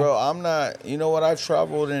know. yeah, bro, I'm not. You know what? I've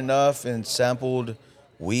traveled enough and sampled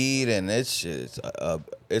weed, and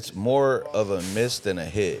it's more of a miss than a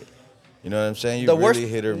hit. You know what I'm saying? You The really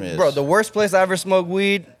worst, hit or miss. bro. The worst place I ever smoked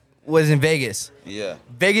weed was in Vegas. Yeah.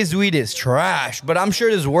 Vegas weed is trash, but I'm sure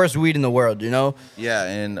there's worse weed in the world. You know. Yeah,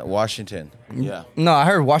 in Washington. Yeah. No, I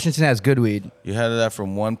heard Washington has good weed. You had that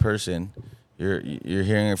from one person. You're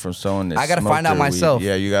hearing it from someone that I gotta smoked find out their weed. myself.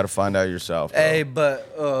 Yeah, you gotta find out yourself. Bro. Hey,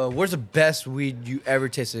 but where's the best weed you ever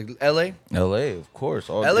tasted? LA. LA, of course.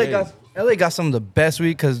 All LA day. got some of the best weed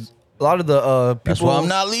because a lot of the people. That's why I'm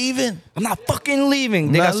not leaving. I'm not fucking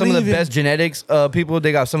leaving. They I'm got not some of the leaving. best genetics. People.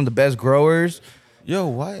 They got some of the best growers. Yo,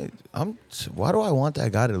 why do I want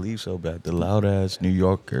that guy to leave so bad? The loud ass New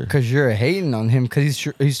Yorker. Cause you're hating on him because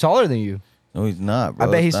he's taller than you. No, he's not, bro.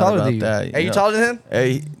 I bet It's he's not taller about than you. that, Hey, you know. taller than him?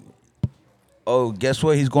 Hey. Oh, guess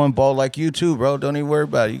what? He's going bald like you too, bro. Don't even worry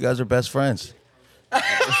about it. You guys are best friends.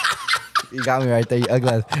 You got me right there. You ugly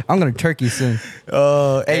ass. I'm gonna turkey soon.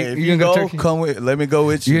 Hey, if you you gonna go go, turkey? come with. Let me go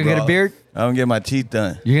with you. You gonna get bro. a beard? I'm gonna get my teeth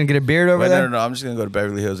done. You gonna get a beard over Wait, there? no. I'm just gonna go to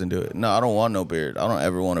Beverly Hills and do it. No, I don't want no beard. I don't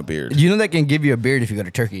ever want a beard. You know they can give you a beard if you go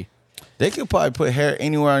to Turkey. They could probably put hair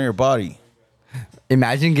anywhere on your body.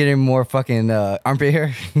 Imagine getting more fucking armpit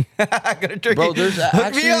hair. Go to Turkey. Bro, there's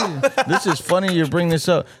Hook me actually up. this is funny you bring this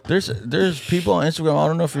up. There's people on Instagram, I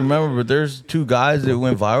don't know if you remember, but there's 2 guys that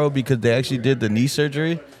went viral because they actually did the knee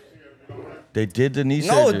surgery. They did the knee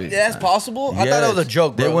No, surgery. that's possible. I thought that was a Yes.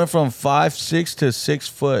 joke, bro. They went from 5'6" to 6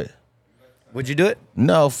 foot. Would you do it?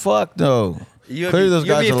 No, fuck no. You'll Clearly be- those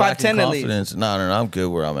you'll guys be are 5'10" lacking at least. confidence. No, I'm good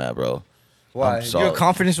where I'm at, bro. Why? I'm Your solid.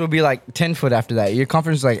 confidence would be like 10 foot after that. Your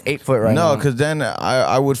confidence is like 8 foot right now. No, because then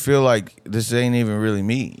I would feel like this ain't even really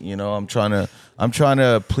me. You know, I'm trying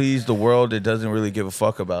to please the world that doesn't really give a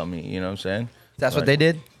fuck about me. You know what I'm saying? That's what Like, they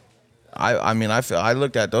did? I mean, I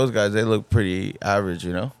looked at those guys. They look pretty average.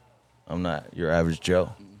 You know, I'm not your average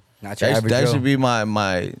Joe. Not your average That Joe. should be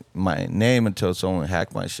my name until someone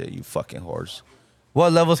hack my shit. You fucking horse.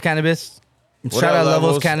 What levels cannabis? What Shout up, out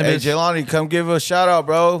levels cannabis. Hey, Jelani, come give a shout out,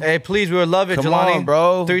 bro. Hey, please, we would love it, Come Jelani. on,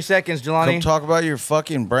 bro. 3 seconds, Jelani. Come talk about your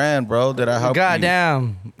fucking brand, bro. That I helped you.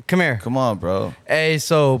 Goddamn. Come here. Come on, bro. Hey,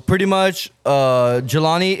 so pretty much,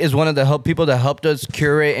 Jelani is one of the people that helped us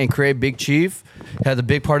curate and create Big Chief. He has a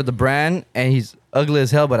big part of the brand, and he's ugly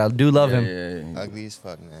as hell, but I do love him. Yeah. Ugly as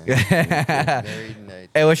fuck, man. Very nice.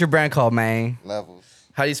 Hey, what's your brand called, man? Levels.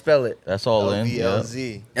 How do you spell it? That's all in. Yeah.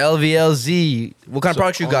 LVLZ. LVLZ. What kind of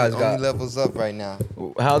products you guys got? Only levels up right now.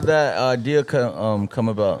 How'd that idea come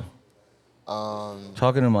about?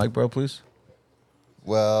 Talking to Mike, bro, please.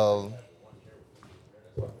 Well,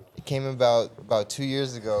 it came about 2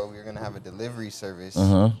 years ago. We were gonna have a delivery service.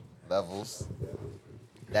 Levels.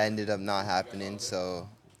 That ended up not happening, so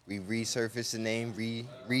we resurfaced the name,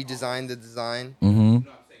 redesigned the design,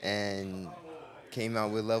 and came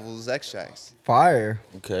out with Levels Extracts. Fire.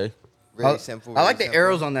 Okay. Really simple. I like the really simple.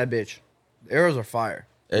 arrows on that bitch. The arrows are fire.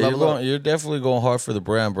 Hey, you're definitely going hard for the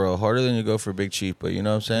brand, bro. Harder than you go for Big Chief, but you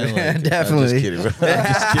know what I'm saying? Like, Definitely. I'm just kidding, bro. I'm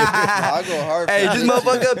just kidding. I go hard. Hey, for this it.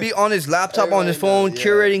 motherfucker be on his laptop, on his phone,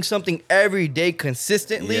 curating something every day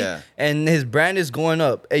consistently, and his brand is going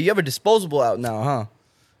up. Hey, you have a disposable out now, huh?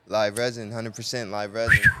 Live resin, 100% live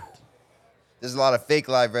resin. There's a lot of fake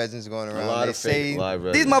live resins going around. A lot of fake live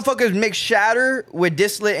resin. These motherfuckers mix shatter with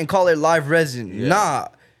distillate and call it live resin. Yeah. Nah,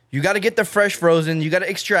 you got to get the fresh frozen. You got to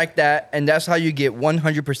extract that, and that's how you get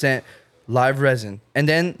 100% live resin. And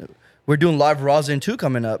then we're doing live rosin too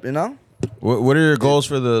coming up, you know? What are your goals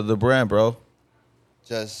for the brand, bro?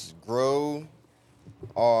 Just grow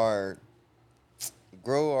our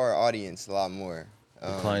audience a lot more.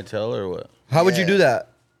 Clientele or what? How would you do that?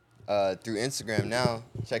 Through Instagram now.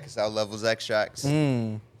 Check us out, Levels Extracts.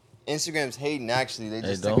 Instagram's hating actually. They Hey,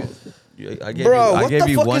 just don't. I gave Bro, you, I what gave the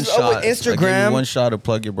you fuck one is up shot. with I gave Instagram? you one shot to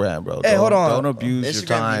plug your brand, bro. Hey, hold on. Don't abuse your Instagram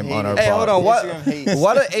time be on our hating. Hey, pod. hold on. What? Instagram hates.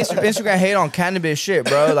 Why do Instagram hate on cannabis shit,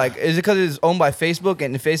 bro? Like, is it because it's owned by Facebook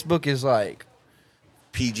and Facebook is like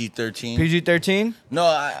PG-13. PG-13?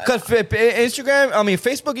 No, Because Instagram,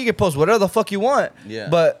 Facebook, you can post whatever the fuck you want. Yeah.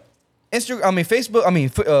 But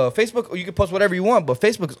Facebook, you can post whatever you want. But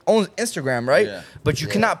Facebook owns Instagram, right? Yeah. But you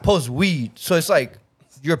cannot post weed, so it's like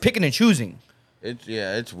you're picking and choosing.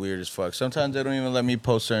 It's weird as fuck. Sometimes they don't even let me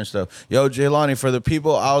post certain stuff. Yo, Jaylani, for the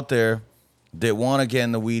people out there that want to get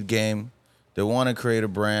in the weed game, that want to create a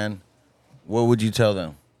brand, what would you tell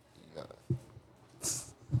them?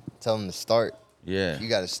 Tell them to start. Yeah. You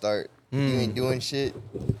gotta start. If you ain't doing shit,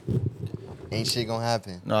 ain't shit gonna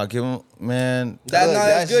happen. No, give them, man.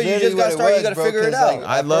 That's good. You just gotta start. You gotta figure it out.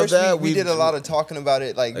 I love that. We did a lot of talking about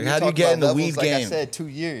it. Like, we how do you talked get in about the levels, weed game? Like I said, 2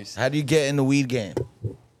 years. How do you get in the weed game?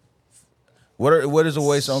 What is a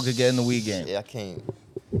way someone could get in the weed game? Yeah, I can't.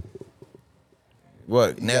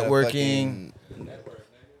 What, You gotta networking?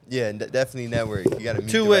 Yeah, definitely network. You gotta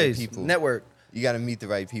meet Two the ways. right people. Network. You gotta meet the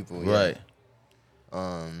right people. Yeah.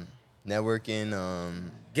 Right. Networking.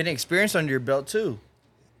 Getting experience under your belt too.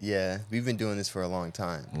 Yeah, we've been doing this for a long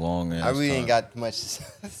time. Long ass I really time. ain't got much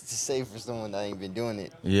to say for someone that ain't been doing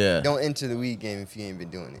it. Yeah. Don't enter the weed game if you ain't been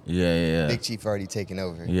doing it. Yeah. Big Chief already taken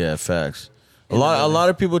over. Yeah, facts. A lot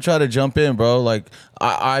of people try to jump in, bro. Like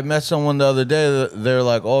I met someone the other day. They're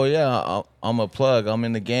like, "Oh yeah, I'm a plug. I'm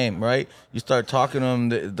in the game." Right? You start talking to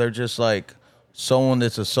them, they're just like someone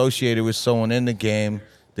that's associated with someone in the game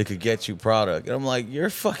that could get you product. And I'm like, "You're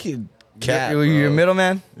fucking cat. You're a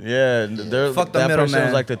middleman. Yeah, Fuck the that person middleman.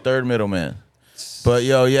 was like the third middleman. But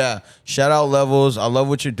yo, yeah, shout out Levels. I love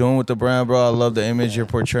what you're doing with the brand, bro. I love the image you're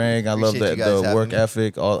portraying. I love Appreciate you guys the having work me.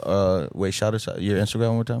 ethic. Wait, shout us out your Instagram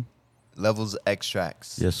one more time. Levels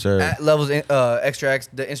Extracts. Yes, sir. At Levels Extracts.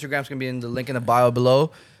 The Instagram's gonna be in the link in the bio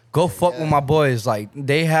below. Go fuck with my boys. Like,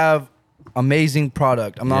 they have amazing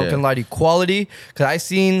product. I'm not Yeah. gonna lie to you. Quality. Cause I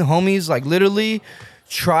seen homies like literally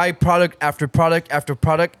try product after product after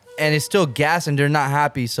product, and it's still gas and they're not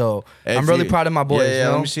happy. So Hey, I'm if really you- proud of my boys. Yeah, you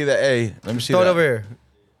know? let me see that. Hey, let me see Throw that. it over here.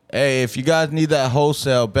 Hey, if you guys need that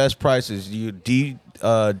wholesale, best prices, you DM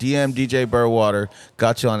DJ Burwater,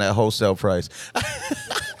 got you on that wholesale price.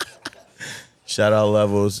 Shout out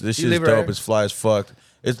Levels. This You shit's leave it right dope. here. It's fly as fuck.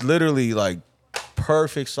 It's literally like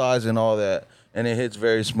perfect size and all that, and it hits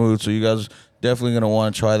very smooth. So you guys definitely gonna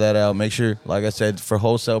want to try that out. Make sure, like I said, for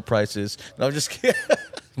wholesale prices. No, I'm just kidding.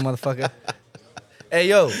 Motherfucker. Hey,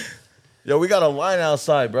 yo. Yo, we got a line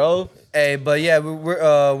outside, bro. Hey, but yeah,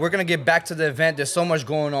 we're gonna get back to the event. There's so much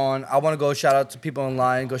going on. I want to go shout out to people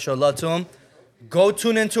online. Go show love to them. Go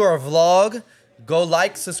tune into our vlog. Go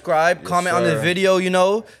like, subscribe, comment on the sir. video. You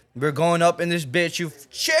know, we're going up in this bitch. You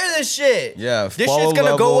share this shit. Yeah, this follow shit's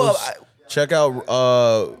gonna go up. Levels. Check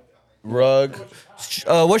out Rug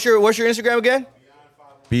What's your Instagram again?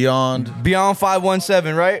 Beyond. Beyond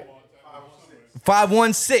 517, right?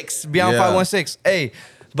 516. Beyond Yeah. 516. Hey,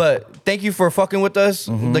 but thank you for fucking with us.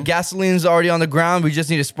 Mm-hmm. The gasoline's already on the ground. We just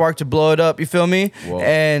need a spark to blow it up. You feel me? Whoa.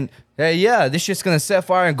 And hey, yeah, this shit's gonna set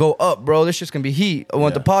fire and go up, bro. This shit's gonna be heat. I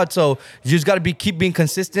want Yeah. the pod. So you just gotta keep being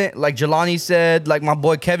consistent. Like Jelani said, like my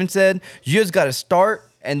boy Kevin said, you just gotta start.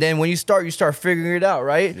 And then when you start figuring it out,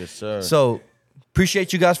 right? Yes, sir. So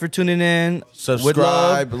Appreciate you guys for tuning in.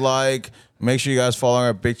 Subscribe, like. Make sure you guys follow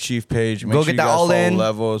our Big Chief page. Make Go sure get you that guys All follow In.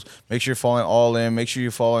 Levels. Make sure you're following All In. Make sure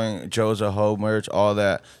you're following Joe's a Ho merch, all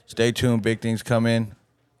that. Stay tuned. Big things coming.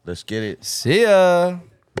 Let's get it. See ya.